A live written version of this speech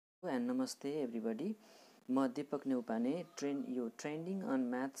And नमस्ते everybody. म Deepak Neupane trending on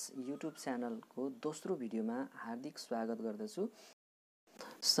maths YouTube च्यानलको दोस्रो भिडियोमा हार्दिक स्वागत गर्दछु।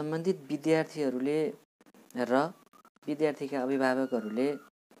 सम्बन्धित विद्यार्थीहरूले र विद्यार्थीका अभिभावकहरूले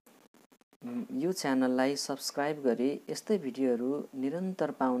यो च्यानललाई सब्स्क्राइब गरी यस्तै भिडियोहरू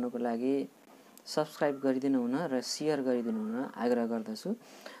निरन्तर पाउनको लागि सब्स्क्राइब गरिदिनु हुन र सेयर गरिदिनु हुन आग्रह गर्दछु।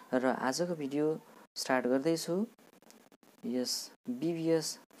 र आजको भिडियो स्टार्ट गर्दैछु। यस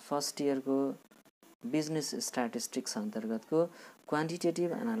BBS फर्स्ट इयरको बिजनेस स्ट्याटिस्टिक्स अन्तर्गतको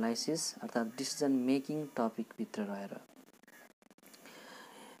क्वान्टिटेटिभ एनालाइसिस अर्थात् डिसिजन मेकिङ टपिकभित्र रहेर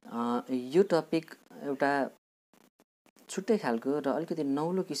यो टपिक एउटा छुट्टै खालको र अलिकति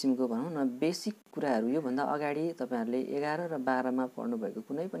नौलो किसिमको भनौँ न बेसिक कुराहरू। योभन्दा अगाडि तपाईँहरूले 11 र 12मा पढ्नुभएको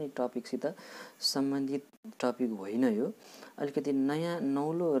कुनै पनि टपिकसित सम्बन्धित टपिक होइन। यो अलिकति नयाँ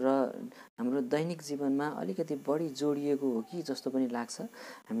नौलो र हाम्रो दैनिक जीवनमा अलिकति बढी जोडिएको हो कि जस्तो पनि लाग्छ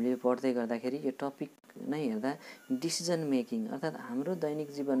हामीले पढ्दै गर्दाखेरि। यो टपिक नै हेर्दा डिसिजन मेकिङ अर्थात् हाम्रो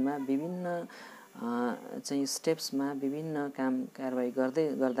दैनिक जीवनमा विभिन्न चाहिँ स्टेप्समा विभिन्न काम कारबाही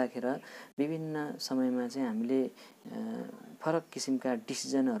गर्दाखेरि विभिन्न समयमा चाहिँ हामीले फरक किसिमका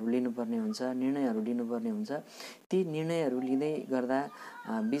डिसिजनहरू लिनुपर्ने हुन्छ, निर्णयहरू लिनुपर्ने हुन्छ। ती निर्णयहरू लिँदै गर्दा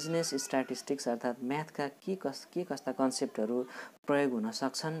बिजनेस स्ट्याटिस्टिक्स अर्थात् म्याथका के कस्ता कन्सेप्टहरू प्रयोग हुन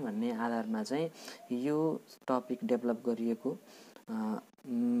सक्छन् भन्ने आधारमा चाहिँ यो टपिक डेभलप गरिएको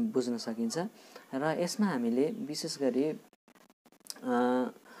बुझ्न सकिन्छ। र यसमा हामीले विशेष गरी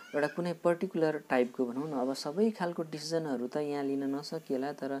एउटा कुनै पर्टिकुलर टाइपको भनौँ न, अब सबै खालको डिसिजनहरू त यहाँ लिन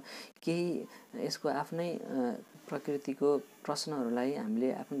नसकिएला, तर केही यसको आफ्नै प्रकृतिको प्रश्नहरूलाई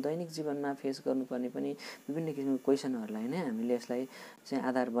हामीले आफ्नो दैनिक जीवनमा फेस गर्नुपर्ने पनि विभिन्न किसिमको क्वेसनहरूलाई नै हामीले यसलाई चाहिँ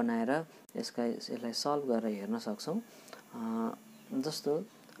आधार बनाएर यसलाई सल्भ गरेर हेर्न सक्छौँ। जस्तो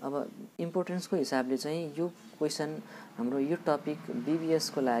अब इम्पोर्टेन्सको हिसाबले चाहिँ यो क्वेसन हाम्रो यो टपिक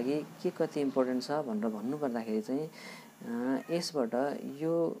BBSको लागि के कति इम्पोर्टेन्ट छ भनेर भन्नुपर्दाखेरि चाहिँ यसबाट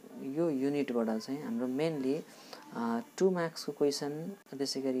यो युनिटबाट चाहिँ हाम्रो मेनली 2 मार्क्सको क्वेसन,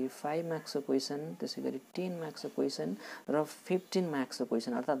 त्यसै गरी 5 मार्क्सको क्वेसन, त्यसै गरी 10 मार्क्सको क्वेसन र 15 मार्क्सको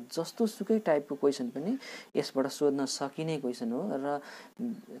क्वेसन अर्थात् जस्तो सुकै टाइपको क्वेसन पनि यसबाट सोध्न सकिने क्वेसन हो। र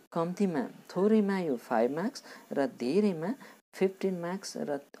कम्तीमा थोरैमा यो 5 मार्क्स र धेरैमा 15 मार्क्स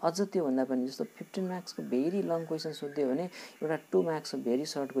र अझ त्योभन्दा पनि जस्तो 15 मार्क्सको भेरी लङ क्वेसन सोधिदियो भने एउटा 2 मार्क्सको भेरी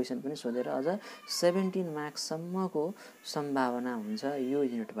सर्ट क्वेसन पनि सोधेर अझ 17 मार्क्ससम्मको सम्भावना हुन्छ यो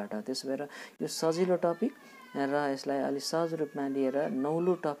युनिटबाट। त्यसो भएर यो सजिलो टपिक र यसलाई अलि सहज रूपमा लिएर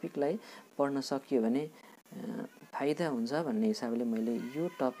नौलो टपिकलाई पढ्न सकियो भने फाइदा हुन्छ भन्ने हिसाबले मैले यो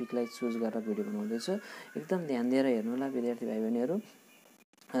टपिकलाई चुज गरेर भिडियो बनाउँदैछु। एकदम ध्यान दिएर हेर्नुहोला विद्यार्थी भाइ बहिनीहरू,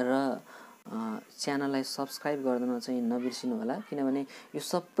 र च्यानललाई सब्स्क्राइब गरिदिन चाहिँ नबिर्सिनु होला, किनभने यो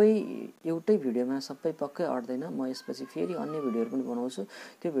सबै एउटै भिडियोमा सबै पक्कै अट्दैन। म यसपछि फेरि अन्य भिडियोहरू पनि बनाउँछु,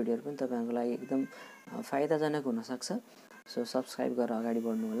 त्यो भिडियोहरू पनि तपाईँहरूको लागि एकदम फाइदाजनक हुनसक्छ। सो सब्स्क्राइब गरेर अगाडि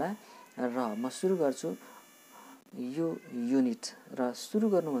बढ्नु होला। र म सुरु गर्छु यो युनिट। र सुरु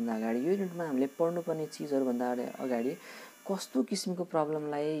गर्नुभन्दा अगाडि यो युनिटमा हामीले पढ्नुपर्ने चिजहरूभन्दा अगाडि कस्तो किसिमको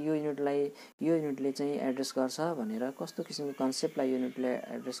प्रब्लमलाई यो युनिटले चाहिँ एड्रेस गर्छ भनेर, कस्तो किसिमको कन्सेप्टलाई यो युनिटले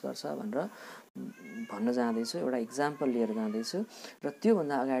एड्रेस गर्छ भनेर भन्न जाँदैछु, एउटा इक्जाम्पल लिएर जाँदैछु। र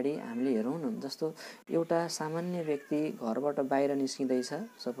त्योभन्दा अगाडि हामीले हेरौँ न, जस्तो एउटा सामान्य व्यक्ति घरबाट बाहिर निस्किँदैछ,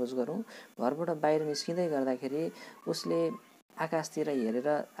 सपोज गरौँ घरबाट बाहिर निस्किँदै गर्दाखेरि उसले आकाशतिर हेरेर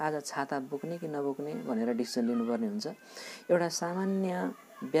आज छाता बोक्ने कि नबोक्ने भनेर डिसिसन लिनुपर्ने हुन्छ। एउटा सामान्य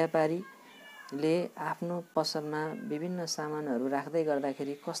व्यापारीले आफ्नो पसलमा विभिन्न सामानहरू राख्दै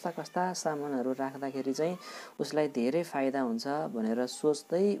गर्दाखेरि कस्ता सामानहरू राख्दाखेरि चाहिँ उसलाई धेरै फाइदा हुन्छ भनेर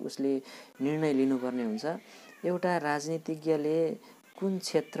सोच्दै उसले निर्णय लिनुपर्ने हुन्छ। एउटा राजनीतिज्ञले कुन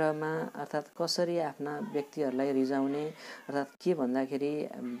क्षेत्रमा अर्थात् कसरी आफ्ना व्यक्तिहरूलाई रिझाउने अर्थात् के भन्दाखेरि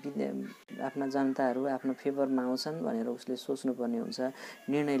आफ्ना जनताहरू आफ्नो फेभरमा आउँछन् भनेर उसले सोच्नुपर्ने हुन्छ,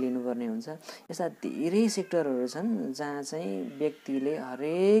 निर्णय लिनुपर्ने हुन्छ। यस्ता धेरै सेक्टरहरू छन् जहाँ चाहिँ व्यक्तिले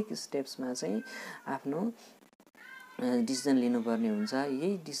हरेक स्टेप्समा चाहिँ आफ्नो डिसिजन लिनुपर्ने हुन्छ।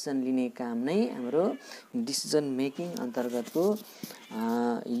 यही डिसिजन लिने काम नै हाम्रो डिसिजन मेकिङ अन्तर्गतको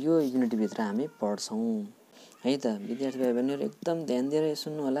यो युनिटभित्र हामी पढ्छौँ है त। विद्यार्थी भाइ बहिनीहरू एकदम ध्यान दिएर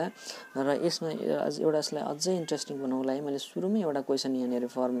सुन्नु होला। र यसमा एउटा यसलाई अझै इन्ट्रेस्टिङ बनाउनको लागि मैले सुरुमै एउटा क्वेसन यहाँनिर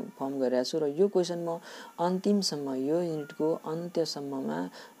फर्म गरिरहेको छु, र यो क्वेसन म अन्तिमसम्म यो युनिटको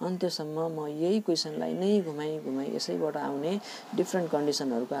अन्त्यसम्म म यही क्वेसनलाई नै घुमाइ यसैबाट आउने डिफ्रेन्ट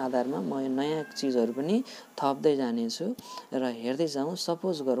कन्डिसनहरूको आधारमा म नयाँ चिजहरू पनि थप्दै जानेछु र हेर्दै जाउँ।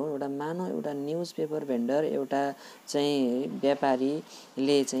 सपोज गरौँ एउटा न्युज पेपर भेन्डर, एउटा चाहिँ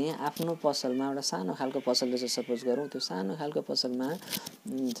व्यापारीले चाहिँ आफ्नो पसलमा एउटा सानो खालको पसल रहेछ सपोज गरौँ त्यो सानो खालको पसलमा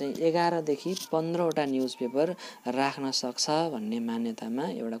चाहिँ 11 देखि 15 वटा न्युज पेपर राख्न सक्छ भन्ने मान्यतामा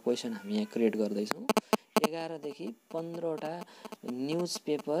एउटा क्वेसन हामी यहाँ क्रिएट गर्दैछौँ। 11 देखि 15 वटा न्युज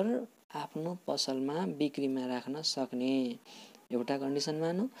पेपर आफ्नो पसलमा बिक्रीमा राख्न सक्ने एउटा कन्डिसन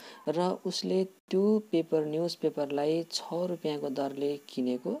मानौँ र उसले त्यो पेपर न्युज पेपरलाई 6 रुपियाँको दरले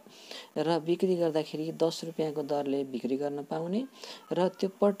किनेको र बिक्री गर्दाखेरि 10 रुपियाँको दरले बिक्री गर्न पाउने र त्यो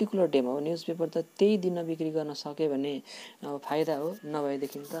पर्टिकुलर डेमा न्युज पेपर त त्यही दिन बिक्री गर्न सक्यो भने फाइदा हो,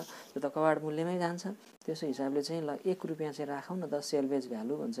 नभएदेखि त त्यो त कबाड मूल्यमै जान्छ। त्यसो हिसाबले चाहिँ ल 1 रुपियाँ चाहिँ राखौँ न त, सेल्भेज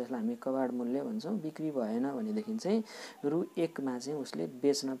भ्यालु भन्छ यसलाई हामी, कबाड मूल्य भन्छौँ। बिक्री भएन भनेदेखि चाहिँ रु 1 मा चाहिँ उसले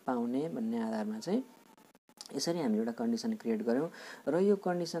बेच्न पाउने भन्ने आधारमा चाहिँ यसरी हामीले एउटा कन्डिसन क्रिएट गऱ्यौँ र यो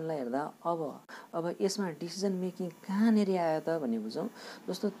कन्डिसनलाई हेर्दा अब यसमा डिसिजन मेकिङ कहाँनिर आयो त भन्ने बुझौँ।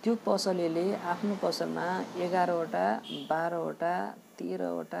 जस्तो त्यो पसलेले आफ्नो पसलमा 11 वटा 12 वटा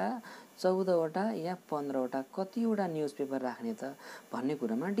 13 वटा 14 वटा या 15 वटा कतिवटा न्युज पेपर राख्ने त भन्ने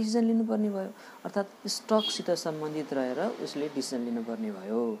कुरामा डिसिजन लिनुपर्ने भयो। अर्थात् स्टकसित सम्बन्धित रहेर उसले डिसिजन लिनुपर्ने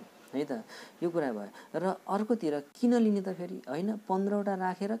भयो है त, यो कुरा भयो। र अर्कोतिर किन लिने त फेरि होइन, 15 वटा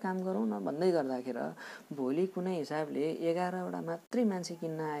राखेर काम गरौँ न भन्दै गर्दाखेरि भोलि कुनै हिसाबले 11 वटा मात्रै मान्छे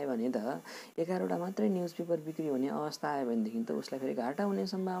किन्न आयो भने त 11 वटा मात्रै न्युज पेपर बिक्री हुने अवस्था आयो भनेदेखि त उसलाई फेरि घाटा हुने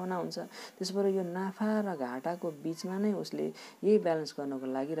सम्भावना हुन्छ। त्यसबाट यो नाफा र घाटाको बिचमा नै उसले यही ब्यालेन्स गर्नको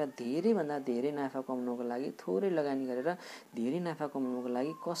लागि र धेरैभन्दा धेरै नाफा कमाउनको लागि थोरै लगानी गरेर धेरै नाफा कमाउनको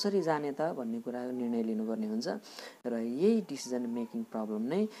लागि कसरी जाने त भन्ने कुरा निर्णय लिनुपर्ने हुन्छ। र यही डिसिजन मेकिङ प्रब्लम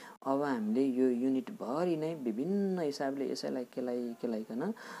नै अब हामीले यो युनिटभरि नै विभिन्न हिसाबले यसैलाई केलाइकन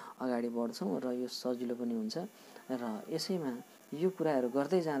अगाडि बढ्छौँ र यो सजिलो पनि हुन्छ। र यसैमा यो कुराहरू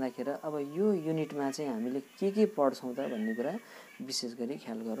गर्दै जाँदाखेरि अब यो युनिटमा चाहिँ हामीले के पढ्छौँ त भन्ने कुरा विशेष गरी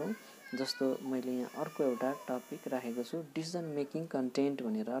ख्याल गरौँ। जस्तो मैले यहाँ अर्को एउटा टपिक राखेको छु, डिसिजन मेकिङ कन्टेन्ट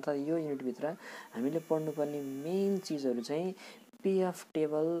भनेर। अर्थात् यो युनिटभित्र हामीले पढ्नुपर्ने मेन चिजहरू चाहिँ PF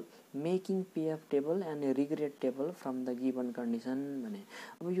table, making PF table and regret table from the given condition भने।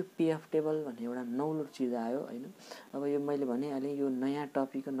 अब यो पिएफ टेबल भन्ने एउटा नौलो चिज आयो होइन। अब यो मैले भनिहालेँ यो नयाँ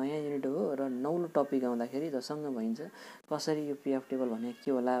टपिक नयाँ युनिट हो र नौलो टपिक आउँदाखेरि जसँग भइन्छ कसरी यो पिएफ टेबल भने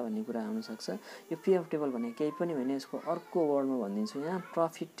के होला भन्ने कुरा आउनसक्छ। यो पिएफ टेबल भने केही पनि भने यसको अर्को वर्डमा भनिदिन्छु, यहाँ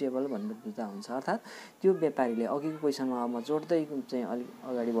प्रफिट टेबल भनेर बुझ्दा हुन्छ। अर्थात् त्यो व्यापारीले अघिको क्वेसनमा म जोड्दै चाहिँ अलिक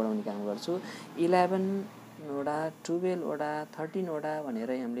अगाडि बढाउने काम गर्छु। 11 वटा 12 वटा 13 वटा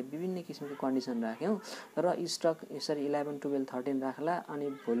भनेर हामीले विभिन्न किसिमको कन्डिसन राख्यौँ र स्टक यसरी 11 12 13 राख्ला अनि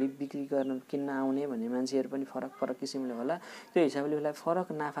भोलि बिक्री गर्न किन्न आउने भन्ने मान्छेहरू पनि फरक किसिमले होला। त्यो हिसाबले उसलाई फरक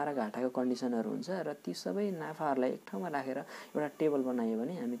नाफा र घाटाको कन्डिसनहरू हुन्छ र ती सबै नाफाहरूलाई एक ठाउँमा राखेर एउटा टेबल बनायो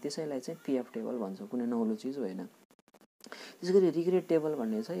भने हामी त्यसैलाई चाहिँ पिएफ टेबल भन्छौँ, कुनै नौलो चिज होइन। त्यसैगरी रिग्रेट टेबल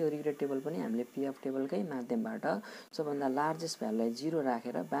भन्ने छ। यो रिग्रेट टेबल पनि हामीले पिएफ टेबलकै माध्यमबाट सबभन्दा लार्जेस्ट भ्यालुलाई 0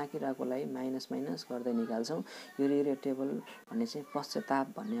 राखेर बाँकी रहेकोलाई माइनस गर्दै निकाल्छौँ। यो रिग्रेट टेबल भन्ने चाहिँ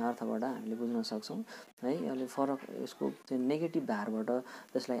पश्चाताप भन्ने अर्थबाट हामीले बुझ्न सक्छौँ है। अहिले फरक यसको चाहिँ नेगेटिभ धारबाट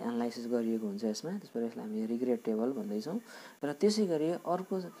त्यसलाई एनालाइसिस गरिएको हुन्छ यसमा, त्यसबाट यसलाई हामी रिग्रेट टेबल भन्दैछौँ। र त्यसै गरी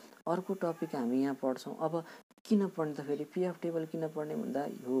अर्को टपिक हामी यहाँ पढ्छौँ। अब किन पढ्ने त फेरि पिएफ टेबल किन पढ्ने भन्दा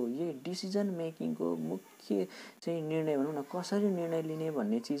हो यही डिसिजन मेकिङको मुख्य चाहिँ निर्णय भनौँ न, कसरी निर्णय लिने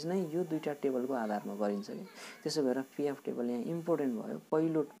भन्ने चिज नै यो दुईवटा टेबलको आधारमा गरिन्छ कि। त्यसो भएर पिएफ टेबल यहाँ इम्पोर्टेन्ट भयो।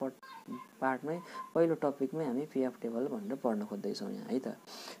 पहिलो पार्टमै पहिलो टपिकमै हामी पिएफ टेबल भनेर पढ्न खोज्दैछौँ यहाँ है त।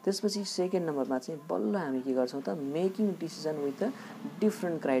 त्यसपछि सेकेन्ड नम्बरमा चाहिँ बल्ल हामी के गर्छौँ त, making decision with the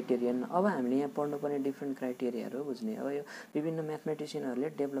different criterion. अब हामीले यहाँ पढ्नुपर्ने डिफ्रेन्ट क्राइटेरियाहरू बुझ्ने। अब यो विभिन्न म्याथमेटिसियनहरूले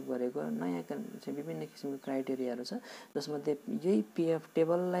डेभलप गरेको नयाँ चाहिँ विभिन्न किसिमको क्राइटेरियाहरू छ, जसमध्ये यही पिएफ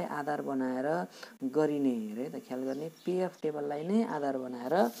टेबललाई आधार बनाएर गरिने है त, ख्याल गर्ने पिएफ टेबललाई नै आधार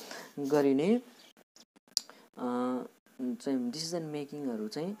बनाएर गरिने चाहिँ डिसिजन मेकिङहरू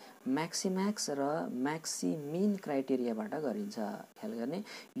चाहिँ म्याक्सिम्याक्स र म्याक्सिमिन क्राइटेरियाबाट गरिन्छ। ख्याल गर्ने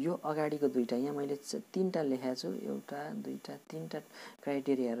यो अगाडिको दुईवटा यहाँ मैले 3टा लेखेको छु, 1 2 3टा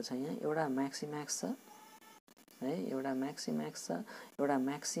क्राइटेरियाहरू छ यहाँ। एउटा म्याक्सिम्याक्स छ है, एउटा म्याक्सिम्याक्स छ, एउटा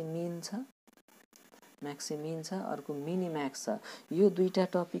म्याक्सिमिन छ, अर्को मिनिम्याक्स छ। यो दुईवटा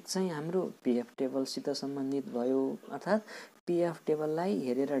टपिक चाहिँ हाम्रो पिएफ टेबलसित सम्बन्धित भयो। अर्थात् पिएफ टेबललाई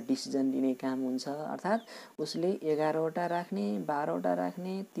हेरेर डिसिजन लिने काम हुन्छ। अर्थात् उसले 11 वटा राख्ने, 12 वटा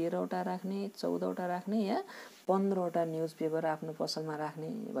राख्ने, 13 वटा राख्ने, 14 वटा राख्ने या 15 वटा न्युज पेपर आफ्नो पसलमा राख्ने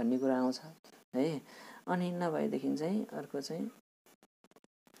भन्ने कुरा आउँछ है। अनि नभएदेखि चाहिँ अर्को चाहिँ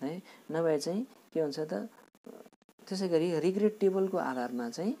है, नभए चाहिँ के हुन्छ त, त्यसै गरी रिग्रेट टेबलको आधारमा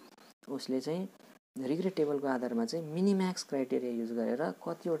चाहिँ उसले चाहिँ मिनिम्याक्स क्राइटेरिया युज गरेर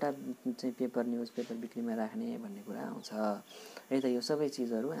कतिवटा चाहिँ पेपर न्युज पेपर बिक्रीमा राख्ने भन्ने कुरा आउँछ है त। यो सबै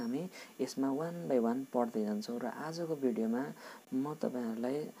चिजहरू हामी यसमा 1 बाई 1 पढ्दै जान्छौँ र आजको भिडियोमा म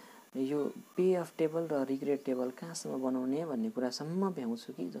तपाईँहरूलाई यो पे अफ टेबल र रिग्रेट टेबल कहाँसम्म बनाउने भन्ने कुरासम्म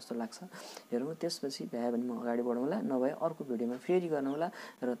भ्याउँछु कि जस्तो लाग्छ। हेरौँ, त्यसपछि भ्यायो भने म अगाडि बढाउँला, नभए अर्को भिडियोमा फेरि गर्नुहोला।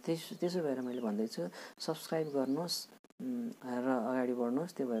 र त्यसो भएर मैले भन्दैछु सब्सक्राइब गर्नुहोस् र अगाडि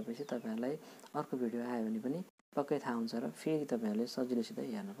बढ्नुहोस्। त्यो भएपछि तपाईँहरूलाई अर्को भिडियो आयो भने पनि पक्कै थाहा हुन्छ र फेरि तपाईँहरूले सजिलैसित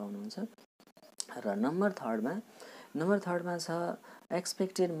हेर्न पाउनुहुन्छ। र नम्बर थर्डमा छ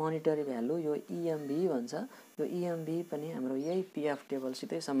एक्सपेक्टेड मोनिटरी भ्यालु, यो इएमभी भन्छ। यो इएमभी पनि हाम्रो यही पिएफ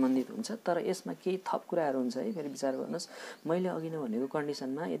टेबलसितै सम्बन्धित हुन्छ, तर यसमा केही थप कुराहरू हुन्छ है। फेरि विचार गर्नुहोस्, मैले अघि नै भनेको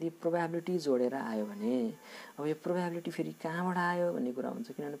कन्डिसनमा यदि प्रोबेबिलिटी जोडेर आयो भने, अब यो प्रोबेबिलिटी फेरि कहाँबाट आयो भन्ने कुरा हुन्छ,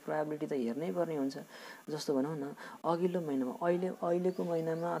 किनभने प्रोबेबिलिटी त हेर्नै पर्ने हुन्छ। जस्तो भनौँ न, अघिल्लो महिनामा अहिलेको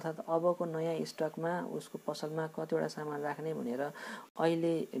महिनामा अर्थात् अबको नयाँ स्टकमा उसको पसलमा कतिवटा सामान राख्ने भनेर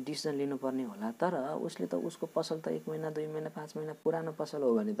अहिले डिसिजन लिनुपर्ने होला। तर उसले त उसको पसल त 1 महिना 2 महिना 5 महिना पुरानो पसल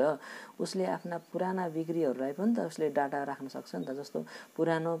हो भने त उसले आफ्ना पुराना बिक्रीहरूलाई पनि त उसले डाटा राख्न सक्छ नि त। जस्तो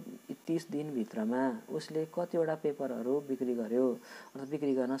पुरानो 30 दिनभित्रमा उसले कतिवटा पेपरहरू बिक्री गर्यो अथवा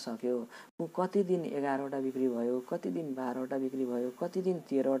बिक्री गर्न सक्यो, कति दिन 11वटा बिक्री भयो, कति दिन 12वटा बिक्री भयो, कति दिन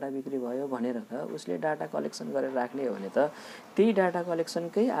 13वटा बिक्री भयो भनेर त उसले डाटा कलेक्सन गरेर राख्ने हो भने त त्यही डाटा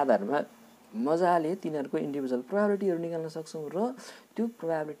कलेक्सनकै आधारमा मजाले तिनीहरूको इन्डिभिजुअल प्रोबेबिलिटीहरू निकाल्न सक्छौँ र त्यो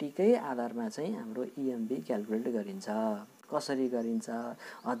प्रोबेबिलिटीकै आधारमा चाहिँ हाम्रो इएमबी क्यालकुलेट गरिन्छ। कसरी गरिन्छ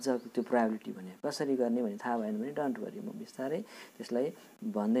अझ त्यो प्रोबेबिलिटी भने कसरी गर्ने भने थाहा भएन भने डोन्ट वरी, म बिस्तारै त्यसलाई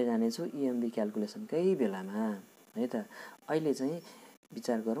भन्दै जानेछु इएमबी क्यालकुलेसनकै बेलामा है त। अहिले चाहिँ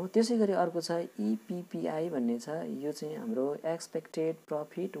विचार गरौँ। त्यसै गरी अर्को छ इपिपिआई भन्ने छ। यो चाहिँ हाम्रो expected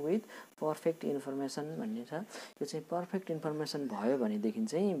profit with perfect information भन्ने छ। यो चाहिँ पर्फेक्ट इन्फर्मेसन भयो भनेदेखि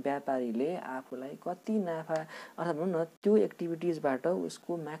चाहिँ व्यापारीले आफूलाई कति नाफा अर्थात् भनौँ न त्यो एक्टिभिटिजबाट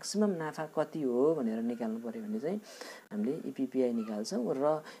उसको म्याक्सिमम नाफा कति हो भनेर निकाल्नु पऱ्यो भने चाहिँ हामीले इपिपिआई निकाल्छौँ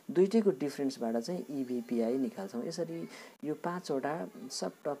र दुईटैको डिफ्रेन्सबाट चाहिँ इभिपिआई निकाल्छौँ। यसरी यो 5वटा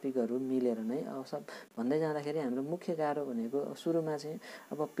सब टपिकहरू मिलेर नै अब सब भन्दै जाँदाखेरि हाम्रो मुख्य गाह्रो भनेको सुरुमा चाहिँ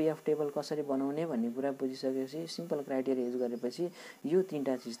अब पेअफ टेबल कसरी बनाउने भन्ने कुरा बुझिसकेपछि सिम्पल क्राइटेरिया युज गरेपछि यो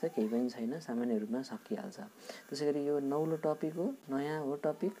 3टा चिज त केही पनि छैन, सामान्य रूपमा सकिहाल्छ। त्यसै गरी यो 9औं टपिक हो, नयाँ हो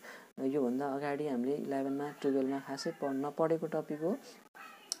टपिक। योभन्दा अगाडि हामीले 11मा 12मा खासै नपढेको टपिक हो,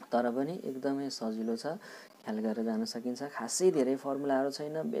 तर पनि एकदमै सजिलो छ, ख्याल गरेर जान सकिन्छ। खासै धेरै फर्मुलाहरू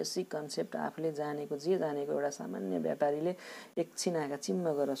छैन, बेसिक कन्सेप्ट आफूले जानेको जानेको एउटा सामान्य व्यापारीले एकछिन आँखा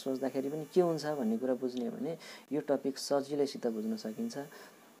चिम्म गरेर सोच्दाखेरि पनि के हुन्छ भन्ने कुरा बुझ्ने हो भने यो टपिक सजिलैसित बुझ्न सकिन्छ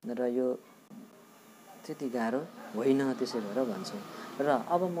र यो त्यति गाह्रो होइन। त्यसै भएर भन्छु। र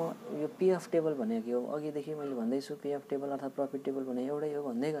अब म यो पिएफ टेबल भनेको के हो, अघिदेखि मैले भन्दैछु पिएफ टेबल अर्थात् प्रफिट टेबल भने एउटै हो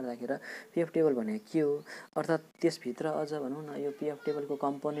भन्दै गर्दाखेरि पिएफ टेबल भनेको के हो, अर्थात् त्यसभित्र अझ भनौँ न यो पिएफ टेबलको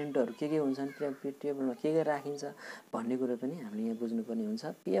कम्पोनेन्टहरू के हुन्छन्, पिएफ टेबलमा के राखिन्छ भन्ने कुरो पनि हामीले यहाँ बुझ्नुपर्ने हुन्छ।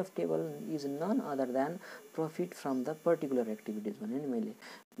 PF table is non other than profit from the particular activities भने नि मैले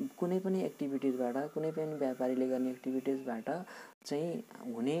कुनै पनि एक्टिभिटिजबाट कुनै पनि व्यापारीले गर्ने एक्टिभिटिजबाट चाहिँ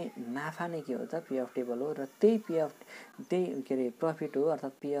हुने नाफा नै के हो त पिएफ टेबल हो। र त्यही के अरे प्रफिट हो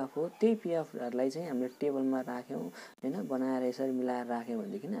अर्थात् पिएफ हो। त्यही पिएफहरूलाई चाहिँ हामीले टेबलमा राख्यौँ होइन, बनाएर यसरी मिलाएर राख्यौँ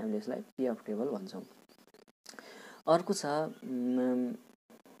भनेदेखि हामीले यसलाई पिएफ टेबल भन्छौँ। अर्को छ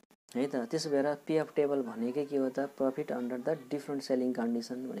है त। त्यसो भएर पिएफ टेबल भनेकै के हो त, profit under the different selling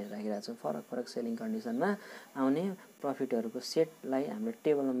condition भनेर राखिरहेको छ। फरक सेलिङ कन्डिसनमा आउने प्रफिटहरूको सेटलाई हामीले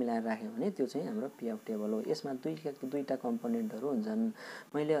टेबलमा मिलाएर राख्यौँ भने त्यो चाहिँ हाम्रो पिएफ टेबल हो। यसमा दुईटा कम्पोनेन्टहरू हुन्छन्।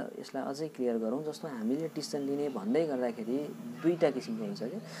 मैले यसलाई अझै क्लियर गरौँ। जस्तो हामीले डिसिजन लिने भन्दै गर्दाखेरि दुईटा किसिमको हुन्छ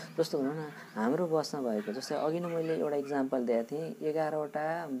कि। जस्तो भनौँ न हाम्रो बसमा भएको, जस्तै अघि नै मैले एउटा इक्जाम्पल दिएको थिएँ 11वटा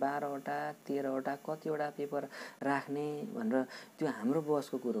 12वटा 13वटा कतिवटा पेपर राख्ने भनेर, त्यो हाम्रो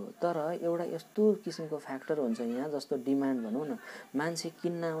बसको कुरो हो। तर एउटा यस्तो किसिमको फ्याक्टर हुन्छ यहाँ, जस्तो डिमान्ड भनौँ न, मान्छे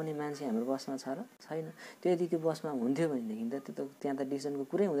किन्न आउने मान्छे हाम्रो बसमा छ र छैन। त्यो यदि त्यो बसमा हुन्थ्यो भनेदेखि त त्यो त त्यहाँ त डिसिजनको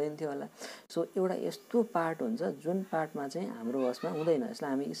कुरै हुँदैन थियो होला। सो एउटा यस्तो पार्ट हुन्छ जुन पार्टमा चाहिँ हाम्रो बसमा हुँदैन।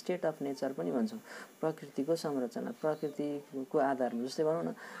 यसलाई हामी स्टेट अफ नेचर पनि भन्छौँ, प्रकृतिको संरचना, प्रकृतिको आधारमा। जस्तै भनौँ न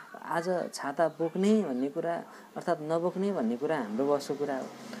आज छाता बोक्ने भन्ने कुरा अर्थात् नबोक्ने भन्ने कुरा हाम्रो बसको कुरा हो।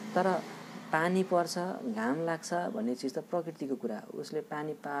 तर पानी पर्छ घाम लाग्छ भन्ने चिज त प्रकृतिको कुरा हो। उसले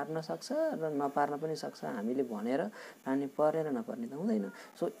पानी पार्न सक्छ र नपार्न पनि सक्छ। हामीले भनेर पानी पर्ने र नपर्ने त हुँदैन।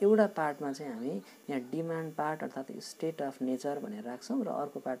 सो एउटा पार्टमा चाहिँ हामी यहाँ डिमान्ड पार्ट अर्थात् स्टेट अफ नेचर भनेर राख्छौँ र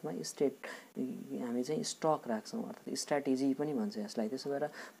अर्को पार्टमा हामी चाहिँ स्टक राख्छौँ अर्थात् स्ट्राटेजी पनि भन्छ यसलाई। त्यसो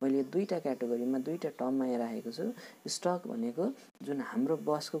भएर मैले दुईटा क्याटेगोरीमा दुईटा टर्ममा यहाँ राखेको छु। स्टक भनेको जुन हाम्रो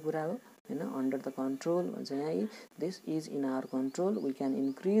बसको कुरा हो होइन, अन्डर द कन्ट्रोल भन्छ यहाँ, this is in our control, we can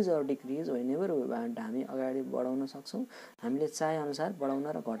increase or decrease whenever we want. हामी अगाडि बढाउन सक्छौँ, हामीले चाहे अनुसार बढाउन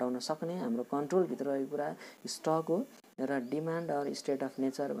र घटाउन सक्ने हाम्रो कन्ट्रोलभित्र रहेको कुरा स्टक हो। र demand or state of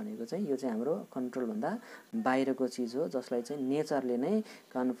nature भनेको चाहिँ यो चाहिँ हाम्रो कन्ट्रोलभन्दा बाहिरको चिज हो, जसलाई चाहिँ नेचरले नै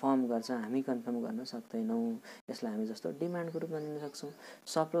कन्फर्म गर्छ, हामी कन्फर्म गर्न सक्दैनौँ। यसलाई हामी जस्तो डिमान्डको रूपमा लिन सक्छौँ।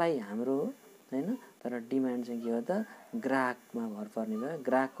 सप्लाई हाम्रो हो हैन, तर डिमान्ड चाहिँ के हो त ग्राहकमा भर पर्ने भयो।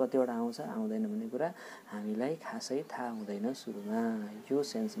 ग्राहक कतिवटा आउँछ आउँदैन भन्ने कुरा हामीलाई खासै थाहा हुँदैन सुरुमा। यो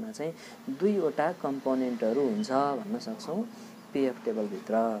सेन्समा चाहिँ दुईवटा कम्पोनेन्टहरू हुन्छ भन्न सक्छौँ पिएफ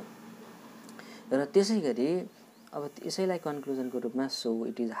टेबलभित्र। र त्यसै गरी अब यसैलाई कन्क्लुजनको रूपमा so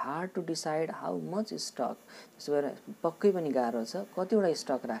it is hard to decide how much stock, त्यसो भएर पक्कै पनि गाह्रो छ कतिवटा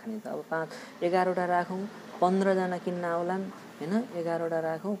स्टक राख्ने त। अब 11वटा राखौँ 15जना किन्न आउलान् हैन, 11वटा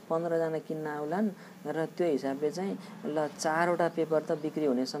राखौँ 15जना किन्न आउलान् र त्यो हिसाबले चाहिँ ल 4वटा पेपर त बिक्री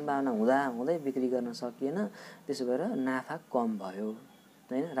हुने सम्भावना हुँदा हुँदै बिक्री गर्न सकिएन, त्यसो भएर नाफा कम भयो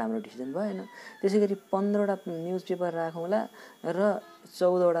हैन, राम्रो डिसिजन भएन। त्यसै गरी 15वटा न्युज पेपर राखौँला र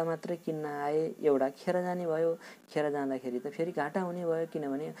 14वटा मात्रै किन्न आए, एउटा खेर जाने भयो। खेर जाँदाखेरि त फेरि घाटा हुने भयो,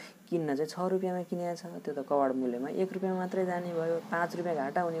 किनभने किन्न चाहिँ 6 रुपियाँमा किनेको छ, त्यो त कवाड मूल्यमा 1 रुपियाँ मात्रै जाने भयो, 5 रुपियाँ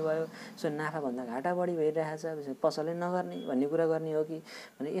घाटा हुने भयो। सो नाफाभन्दा घाटा बढी भइरहेछ, पसलले नगर्ने भन्ने कुरा गर्ने हो कि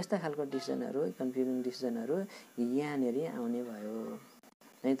भने यस्ता खालको डिसिजनहरू, कन्फ्युजिङ डिसिजनहरू यहाँनिर आउने भयो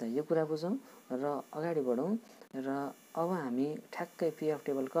है त। यो कुरा बुझौँ र अगाडि बढौँ। र अब हामी ठ्याक्कै पिएफ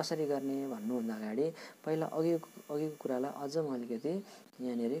टेबल कसरी गर्ने भन्नुभन्दा अगाडि पहिला अघिको कुरालाई अझ म अलिकति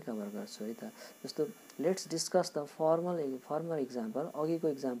यहाँनिर कभर गर्छु है त। जस्तो let's discuss the formal example, अघिको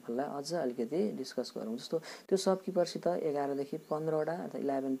इक्जाम्पललाई अझ अलिकति डिस्कस गरौँ। जस्तो त्यो सबकिपरसित 11 देखि 15वटा अथवा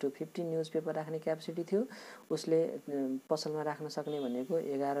 11 to 15 न्युज पेपर राख्ने क्यापेसिटी थियो। उसले पसलमा राख्न सक्ने भनेको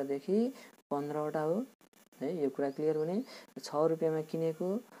 11 देखि 15वटा हो है, यो कुरा क्लियर हुने। 6 रुपियाँमा किनेको,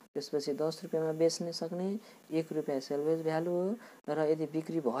 त्यसपछि 10 रुपियाँमा बेच्न सक्ने, 1 रुपियाँ सेल्भेज भ्यालु हो। र यदि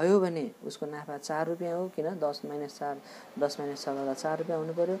बिक्री भयो भने उसको नाफा 4 रुपियाँ हो, किन 10 - 4 गर्दा 4 रुपियाँ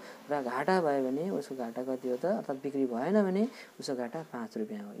हुनु पर्यो। र घाटा भयो भने उसको घाटा कति हो त, अर्थात् बिक्री भएन भने उसको घाटा 5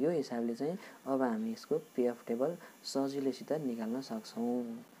 रुपियाँ हो। यो हिसाबले चाहिँ अब हामी यसको पिएफ टेबल सजिलैसित निकाल्न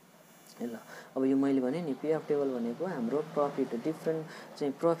सक्छौँ। ल अब यो मैले भने नि पिएफ टेबल भनेको हाम्रो प्रफिट डिफ्रेन्ट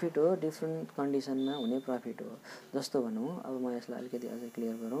चाहिँ प्रफिट हो, डिफ्रेन्ट कन्डिसनमा हुने प्रफिट हो। जस्तो भनौँ, अब म यसलाई अलिकति अझै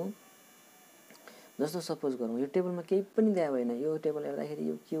क्लियर गरौँ। जस्तो सपोज गरौँ यो टेबलमा केही पनि दिएको होइन, यो टेबल हेर्दाखेरि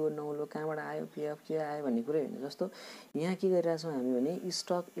यो के हो, नौलो कहाँबाट आयो, पिएफ के आयो भन्ने कुरै होइन। जस्तो यहाँ के गरिरहेछौँ हामी भने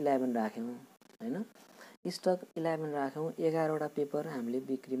स्टक 11 राख्यौँ हैन, स्टक 11 राख्यौँ, 11वटा पेपर हामीले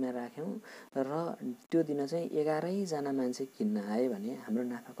बिक्रीमा राख्यौँ र त्यो दिन चाहिँ 11जना मान्छे किन्न आए भने हाम्रो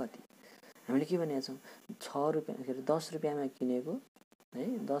नाफा कति? हामीले के भनेका छौँ 6 रुपियाँ के अरे 10 रुपियाँमा किनेको है,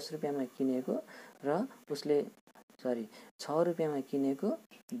 10 रुपियाँमा किनेको र उसले 6 रुपियाँमा किनेको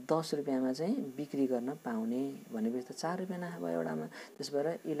 10 रुपियाँमा चाहिँ बिक्री गर्न पाउने भनेपछि त 4 रुपियाँ नाफा भयो एउटामा। त्यस भएर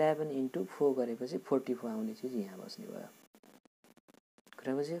 11 × 4 गरेपछि 44 आउने चिज यहाँ बस्ने भयो।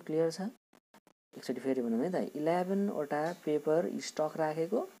 कुरा बुझ्यो? क्लियर छ? एकचोटि फेरि भनौँ है त, 11वटा पेपर स्टक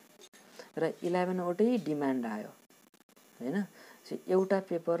राखेको र 11वटै डिमान्ड आयो हैन। एउटा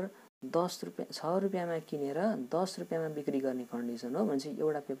पेपर 6 रुपियाँमा किनेर 10 रुपियाँमा बिक्री गर्ने कन्डिसन हो भनेपछि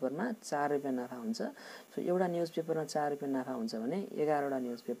एउटा पेपरमा 4 रुपियाँ नाफा हुन्छ। सो एउटा न्युज पेपरमा 4 रुपियाँ नाफा हुन्छ भने 11वटा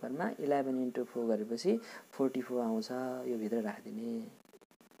न्युज पेपरमा 11 × 4 गरेपछि 44 आउँछ। यो भित्र राखिदिने।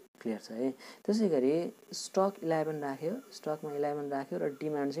 क्लियर छ है? त्यसै गरी स्टक 11 राख्यो, स्टकमा 11 राख्यो र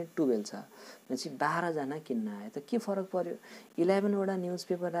डिमान्ड चाहिँ 12 छ भनेपछि 12जना किन्न आयो। त के फरक पर्यो? 11वटा न्युज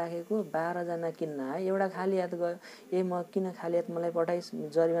पेपर राखेको 12जना किन्न आए, एउटा खाली हात गयो। म किन खाली हात, मलाई पठाइस्,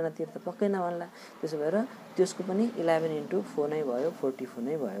 जरिवाना तिर त पक्कै नभन्ला। त्यसो भएर त्यसको पनि 11 × 4 नै भयो, 44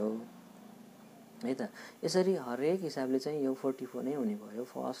 नै भयो है त। यसरी हरेक हिसाबले चाहिँ यो 44 नै हुने भयो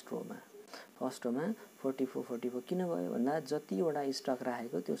फर्स्ट रोमा 44 किन भयो भन्दा जतिवटा स्टक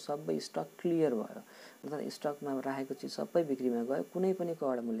राखेको त्यो सबै स्टक क्लियर भयो, अर्थात् स्टकमा राखेको चिज सबै बिक्रीमा गयो, कुनै पनि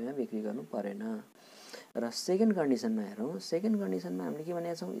कवाड मूल्यमा बिक्री गर्नु परेन। र सेकेन्ड कन्डिसनमा हेरौँ, सेकेन्ड कन्डिसनमा हामीले के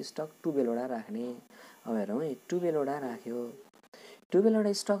भनेका छौँ स्टक 12वटा राख्ने। अब हेरौँ है, 12वटा राख्यो,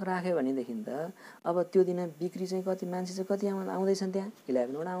 12वटा स्टक राख्यो भनेदेखि त अब त्यो दिन बिक्री चाहिँ कति, मान्छे चाहिँ कति आउँदैछन्, त्यहाँ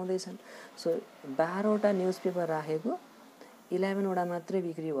 11वटा आउँदैछन्। सो 12वटा न्युज पेपर राखेको 11वटा मात्रै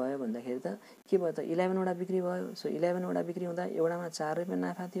बिक्री भयो भन्दाखेरि त के भयो त 11वटा बिक्री भयो। सो 11वटा बिक्री हुँदा एउटामा 4 रुपियाँ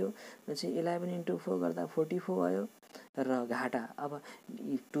नाफा थियो भनेपछि 11 × 4 गर्दा 44 भयो। र घाटा अब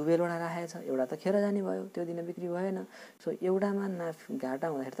 12वटा राखेको छ, एउटा त खेर जाने भयो, त्यो दिन बिक्री भएन। सो एउटामा घाटा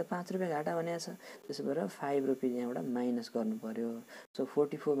हुँदाखेरि त 5 रुपियाँ घाटा भनेको छ। त्यसो भएर 5 रुपियाँ यहाँबाट माइनस गर्नु पर्यो। सो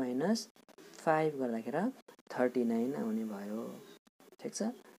 44 - 5 गर्दाखेरि 39 आउने भयो। ठिक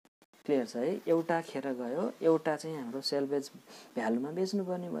छ? क्लियर छ है? एउटा खेर गयो, एउटा चाहिँ हाम्रो सेल्भेज भ्यालुमा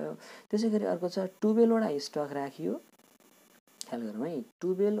बेच्नुपर्ने भयो। त्यसै गरी अर्को छ 12वटा स्टक राखियो, ख्याल गरौँ है,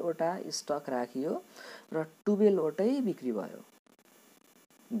 12वटा स्टक राखियो र 12वटै बिक्री भयो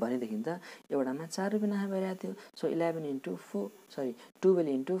भनेदेखि त एउटामा 4 रुपैयाँ नाफा भइरहेको थियो। सो 11 इन्टु 4 सरी 12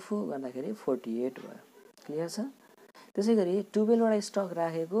 इन्टु 4 गर्दाखेरि 48 भयो। क्लियर छ? त्यसै गरी 12 वटा स्टक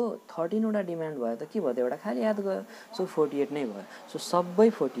राखेको 13 वटा डिमान्ड भयो त के भयो त एउटा खाली याद गयो। सो 48 नै भयो। सो सबै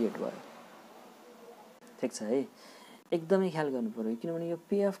 48 भयो। ठिक छ है, एकदमै ख्याल गर्नु पर्यो किनभने यो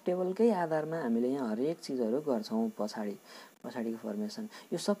पिएफ टेबलकै आधारमा हामीले यहाँ हरेक चिजहरू गर्छौँ। पछाडिको फर्मेसन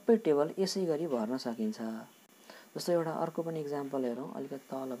यो सबै टेबल यसै गरी भर्न सकिन्छ। जस्तो एउटा अर्को पनि इक्जाम्पल हेरौँ अलिकति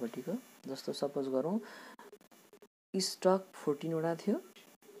तलपट्टिको। जस्तो सपोज गरौँ स्टक 14 वटा थियो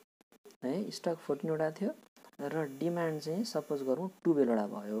है, स्टक 14 वटा थियो र डिमान्ड चाहिँ सपोज गरौँ 12 वटा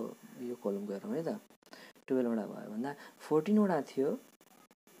भयो। यो कोलमको हेरौँ है त, 12 वटा भयो भन्दा 14 वटा थियो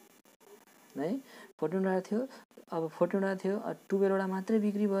है, 14 वटा थियो। अब 14 वटा थियो, 12 वटा मात्रै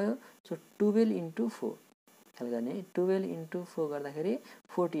बिक्री भयो। सो 12 इन्टु 4 ख्याल गर्ने है, 12 इन्टु 4 गर्दाखेरि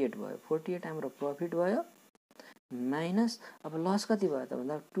 48 भयो। 48 हाम्रो प्रफिट भयो माइनस अब लस कति भयो त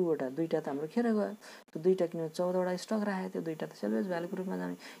भन्दा 2 वटा, दुईटा त हाम्रो खेर गयो। त्यो दुईटा किन 14 वटा स्टक राखेको थियो, दुईटा त सेल्वेज भ्यालुको रूपमा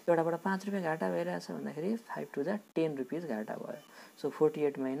जाने। एउटाबाट 5 रुपियाँ घाटा भइरहेछ भन्दाखेरि 5 टु 10 रुपियाँ घाटा भयो। सो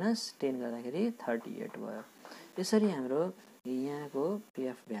 48 माइनस 10 गर्दाखेरि 38 भयो। यसरी हाम्रो यहाँको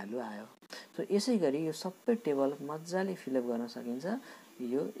पिएफ भ्यालु आयो। सो यसै गरी यो सबै टेबल मजाले फिलअप गर्न सकिन्छ।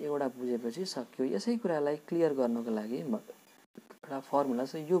 यो एउटा बुझेपछि सक्यो। यसै कुरालाई क्लियर गर्नको लागि एउटा फर्मुला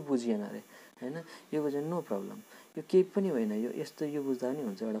छ, यो बुझिएन अरे हैन, यो बुझ्यो नो प्रब्लम, यो केही पनि होइन। यो यस्तो यो बुझ्दा पनि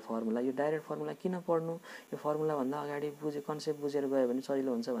हुन्छ एउटा फर्मुला। यो डाइरेक्ट फर्मुला किन पढ्नु, यो फर्मुला भन्दा अगाडि कन्सेप्ट बुझेर गयो भने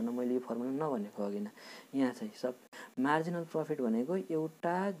सजिलो हुन्छ भनेर मैले यो फर्मुला नभनेको अघि न। यहाँ चाहिँ सब मार्जिनल प्रफिट भनेको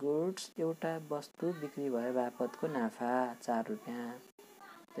एउटा गुड्स एउटा वस्तु बिक्री भए बापतको नाफा 4 रुपियाँ,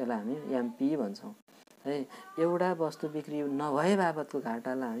 त्यसलाई हामी एमपी भन्छौँ है। एउटा वस्तु बिक्री नभए बापतको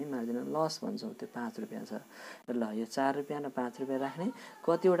घाटालाई हामी मार्जिनल लस भन्छौँ, त्यो 5 रुपियाँ छ। ल यो 4 रुपियाँ र 5 रुपियाँ राख्ने,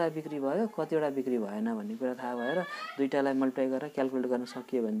 कतिवटा बिक्री भयो कतिवटा बिक्री भएन भन्ने कुरा थाहा भएर दुईटालाई मल्टिप्लाई गरेर क्यालकुलेट गर्न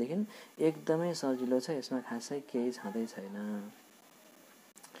सकियो भनेदेखि एकदमै सजिलो छ। यसमा खासै केही छँदै छैन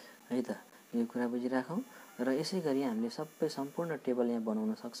है त। यो कुरा बुझिराखौँ र यसै गरी हामीले सबै सम्पूर्ण टेबल यहाँ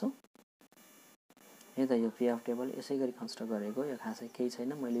बनाउन सक्छौँ है त। यो पिएफ टेबल यसै गरी कन्स्ट्रक्ट गरेको, यो खासै केही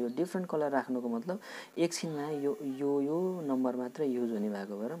छैन। मैले यो डिफ्रेन्ट कलर राख्नुको मतलब एकछिनमा यो यो यो नम्बर मात्रै युज हुने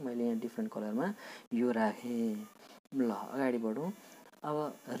भएको भएर मैले यहाँ डिफ्रेन्ट कलरमा यो राखेँ। ल अगाडि बढौँ। अब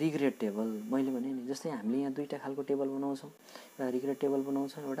रिग्रेट टेबल मैले भने नि जस्तै हामीले यहाँ दुईटा खालको टेबल बनाउँछौँ, एउटा रिग्रेट टेबल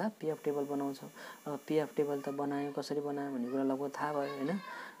बनाउँछौँ, एउटा पिएफ टेबल बनाउँछौँ। अब पिएफ टेबल त बनायो, कसरी बनायो भन्ने कुरा लगभग थाहा भयो होइन।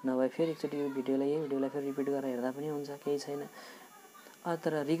 नभए फेरि एकचोटि यो भिडियोलाई फेरि रिपिट गरेर हेर्दा पनि हुन्छ, केही छैन।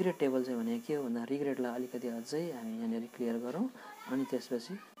 तर रिग्रेट टेबल चाहिँ भने के हो भन्दा रिग्रेटलाई अलिकति अझै हामी यहाँनिर क्लियर गरौँ अनि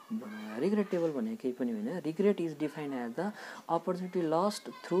त्यसपछि बनाउँ। रिग्रेट टेबल भने केही पनि होइन। Regret is defined as the opportunity lost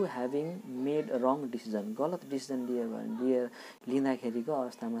through having made wrong decision. गलत डिसिजन लिँदाखेरिको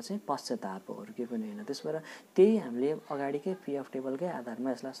अवस्थामा चाहिँ पश्चाताप हो, केही पनि होइन। त्यसबाट त्यही हामीले अगाडिकै पिएफ टेबलकै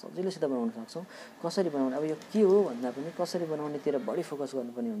आधारमा यसलाई सजिलैसित बनाउन सक्छौँ। कसरी बनाउने, अब यो के हो भन्दा पनि कसरी बनाउनेतिर बढी फोकस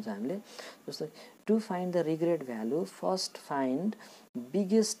गर्नुपर्ने हुन्छ हामीले। जस्तो to find the regret value first find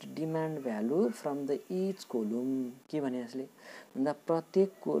biggest demand value from the each column. के भने यसले भन्दा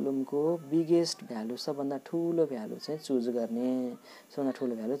प्रत्येक कोलुमको बिगेस्ट भ्यालु सबभन्दा ठुलो भ्यालु चाहिँ चुज गर्ने, सबभन्दा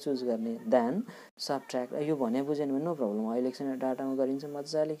ठुलो भ्यालु चुज गर्ने। देन सबट्र्याक्ट, यो भने बुझेन भने नो प्रब्लम, अहिले एकछिन डाटामा गरिन्छ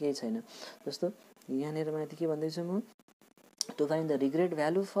मजाले, केही छैन। जस्तो यहाँनिर माथि के भन्दैछु म, to find the regret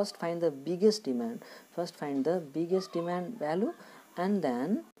value first find the biggest demand value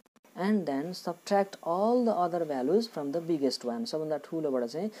and then subtract all the other values from the biggest one। सबभन्दा ठुलोबाट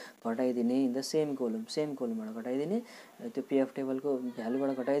चाहिँ घटाइदिने, इन द सेम कोलमबाट घटाइदिने, त्यो पिएफ टेबलको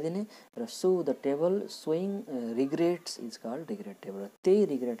भ्यालुबाट घटाइदिने र so the table showing regrets is called regret table. त्यही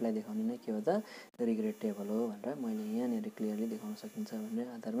रिग्रेटलाई देखाउने नै के हो त रिग्रेट टेबल हो भनेर मैले यहाँनिर क्लियरली देखाउन सकिन्छ भन्ने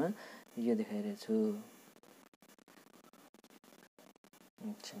आधारमा यो देखाइरहेको छु।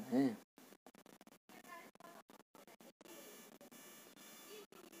 अच्छा है,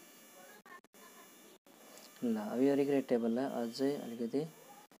 ल अब यो रिग्रेट टेबललाई अझै अलिकति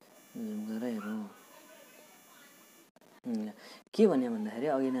जुम गरेर हेरौँ। के भन्यो भन्दाखेरि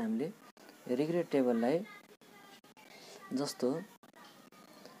अघि नै हामीले रिग्रेट टेबललाई जस्तो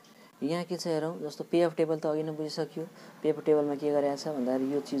यहाँ के छ हेरौँ। जस्तो पिएफ टेबल त अघि नै बुझिसक्यो। पिएफ टेबलमा के गरेको छ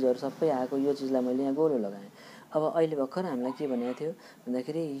भन्दाखेरि यो चिजहरू सबै आएको, यो चिजलाई मैले यहाँ गोलो लगाएँ। अब अहिले भर्खर हामीलाई के भनेको थियो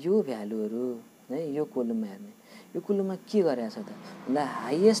भन्दाखेरि यो भ्यालुहरू है यो कोलममा हेर्ने, यो कोलममा के गरेको छ त भन्दा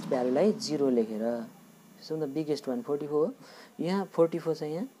हाइएस्ट भ्यालुलाई 0 लेखेर, सबभन्दा बिगेस्ट वान 44 हो, यहाँ 44 छ,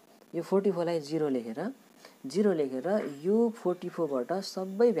 यहाँ यो 44 लाई 0 लेखेर यो 44 बाट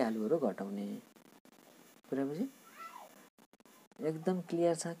सबै भ्यालुहरू घटाउने। कुरा बुझ्यो, एकदम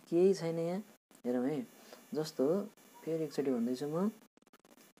क्लियर छ, केही छैन यहाँ। हेरौँ है, जस्तो फेरि एकचोटि भन्दैछु म,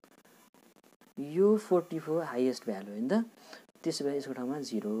 यो 44 हाइएस्ट भ्यालु हो नि त, त्यसो भए यसको ठाउँमा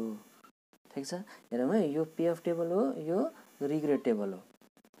 0 ठिक छ। हेरौँ है, यो पीएफ टेबल हो, यो रिग्रेड टेबल हो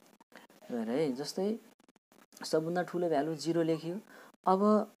है। जस्तै सबभन्दा ठुलो भ्यालु 0 लेख्यो। अब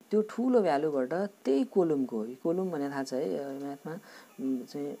त्यो ठुलो भ्यालुबाट त्यही कोलमको, कोलम भने थाहा छ है म्याथमा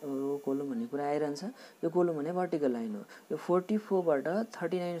चाहिँ रो कलम भन्ने कुरा आइरहन्छ। यो कोलम भने भर्टिकल लाइन हो। यो 44 बाट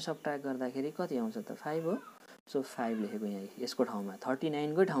 39 सबट्र्याक्ट गर्दाखेरि कति आउँछ त 5 हो। सो 5 लेखेको यहाँ यसको ठाउँमा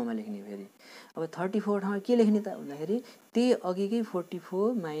 39 कै ठाउँमा लेख्ने। फेरि अब 34 ठाउँमा के लेख्ने त भन्दाखेरि त्यही अघिकै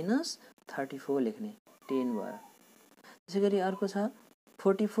 44 माइनस 34 लेख्ने 10 भयो। त्यसैगरी अर्को छ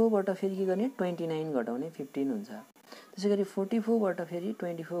 44 बाट फेरि के गर्ने 29 घटाउने 15 हुन्छ। त्यसैगरी 44 बाट फेरि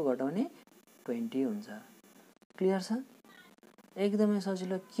 24 घटाउने 20 हुन्छ। क्लियर छ, एकदमै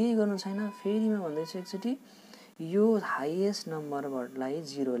सजिलो, केही गर्नु छैन। फेरि म भन्दैछु एकचोटि, यो हाइएस्ट नम्बरलाई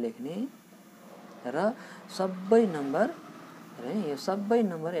 0 लेख्ने र सबै नम्बर है, यो सबै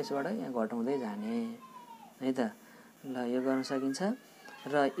नम्बर यसबाट यहाँ घटाउँदै जाने है त। ल यो गर्न सकिन्छ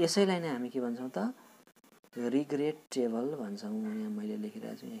र यसैलाई नै हामी के भन्छौँ त रिग्रेड टेबल भन्छौँ। यहाँ मैले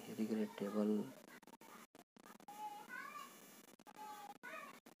लेखिरहेको छु यहाँ रिग्रेड टेबल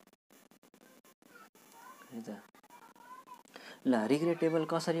है त। ल रिग्रेड टेबल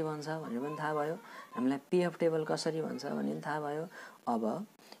कसरी भन्छ भनेर पनि थाहा भयो हामीलाई। पीएफ टेबल कसरी भन्छ भन्ने पनि थाहा भयो। अब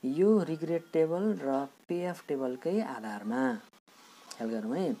यो रिग्रेड टेबल र पीएफ टेबलकै आधारमा ख्याल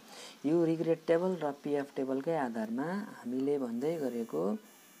गरौँ है। यो रिग्रेड टेबल र पीएफ टेबलकै आधारमा हामीले भन्दै गरेको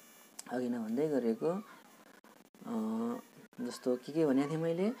अघि नै भन्दै गरेको जस्तो के भनेको थिएँ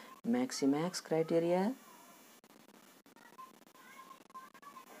मैले, म्याक्सिम्याक्स क्राइटेरिया,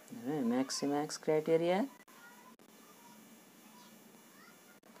 म्याक्सिम्याक्स क्राइटेरिया,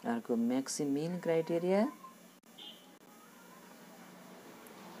 अर्को मैक्सिमिन क्राइटेरिया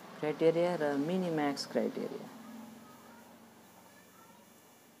र मिनिमैक्स क्राइटेरिया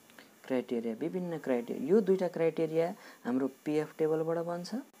विभिन्न क्राइटेरिया। यो दुईटा क्राइटेरिया हाम्रो पीएफ टेबलबाट बन्छ,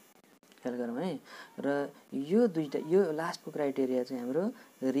 ख्याल गरौँ है। र यो दुईटा, यो लास्टको क्राइटेरिया चाहिँ हाम्रो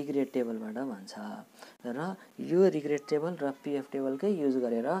रिग्रेड टेबलबाट बन्छ। र यो रिग्रेड टेबल र पीएफ टेबलकै युज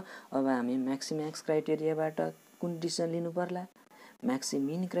गरेर अब हामी मैक्सिमैक्स क्राइटेरियाबाट कुन डिसिजन लिनु पर्ला,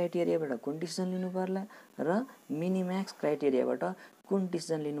 मैक्सिमिन क्राइटेरियाबाट कुन डिसिजन लिनु पर्ला र मिनिमैक्स क्राइटेरियाबाट कुन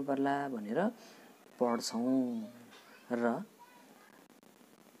डिसिजन लिनु पर्ला भनेर पढ्छौँ। र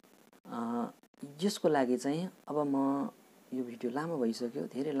यसको लागि चाहिँ अब म यो भिडियो लामो भइसक्यो,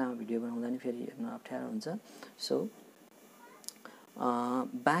 धेरै लामो भिडियो बनाउँदा नि फेरि हेर्न अप्ठ्यारो हुन्छ। सो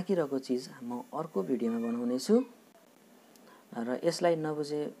बाँकी रहेको चिज म अर्को भिडियोमा बनाउने छु र यसलाई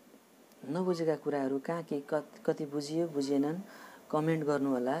नबुझेका कुराहरू कहाँ के कति बुझियो बुझेनन् कमेन्ट गर्नु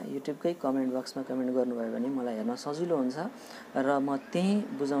होला। युट्युबकै कमेन्ट बक्समा कमेन्ट गर्नुभयो भने मलाई हेर्न सजिलो हुन्छ र म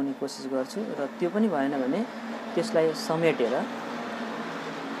त्यही बुझाउने कोसिस गर्छु। र त्यो पनि भएन भने त्यसलाई समेटेर,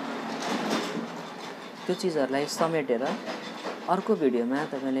 त्यो चिजहरूलाई समेटेर अर्को भिडियोमा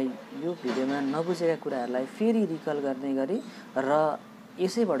तपाईले यो भिडियोमा नबुझेका कुराहरूलाई फेरि रिकल गर्ने गरी र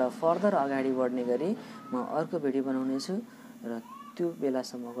यसैबाट फर्दर अगाडि बढ्ने गरी म अर्को भिडियो बनाउने छु। र त्यो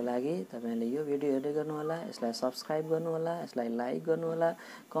बेलासम्मको लागि तपाईले यो भिडियो हेर्दै गर्नु होला, यसलाई सब्स्क्राइब गर्नु होला, यसलाई लाइक गर्नु होला,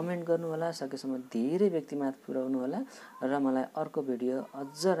 कमेन्ट गर्नु होला, सकेसम्म धेरै व्यक्तिमाथि पुर्याउनु होला र मलाई अर्को भिडियो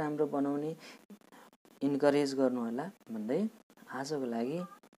अझ राम्रो बनाउने इन्करेज गर्नु होला भन्दै आजको लागि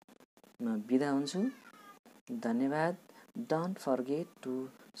म बिदा हुन्छु। धन्यवाद। Don't forget to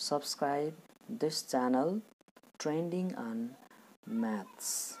subscribe this channel Trending on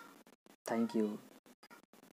Maths. Thank you.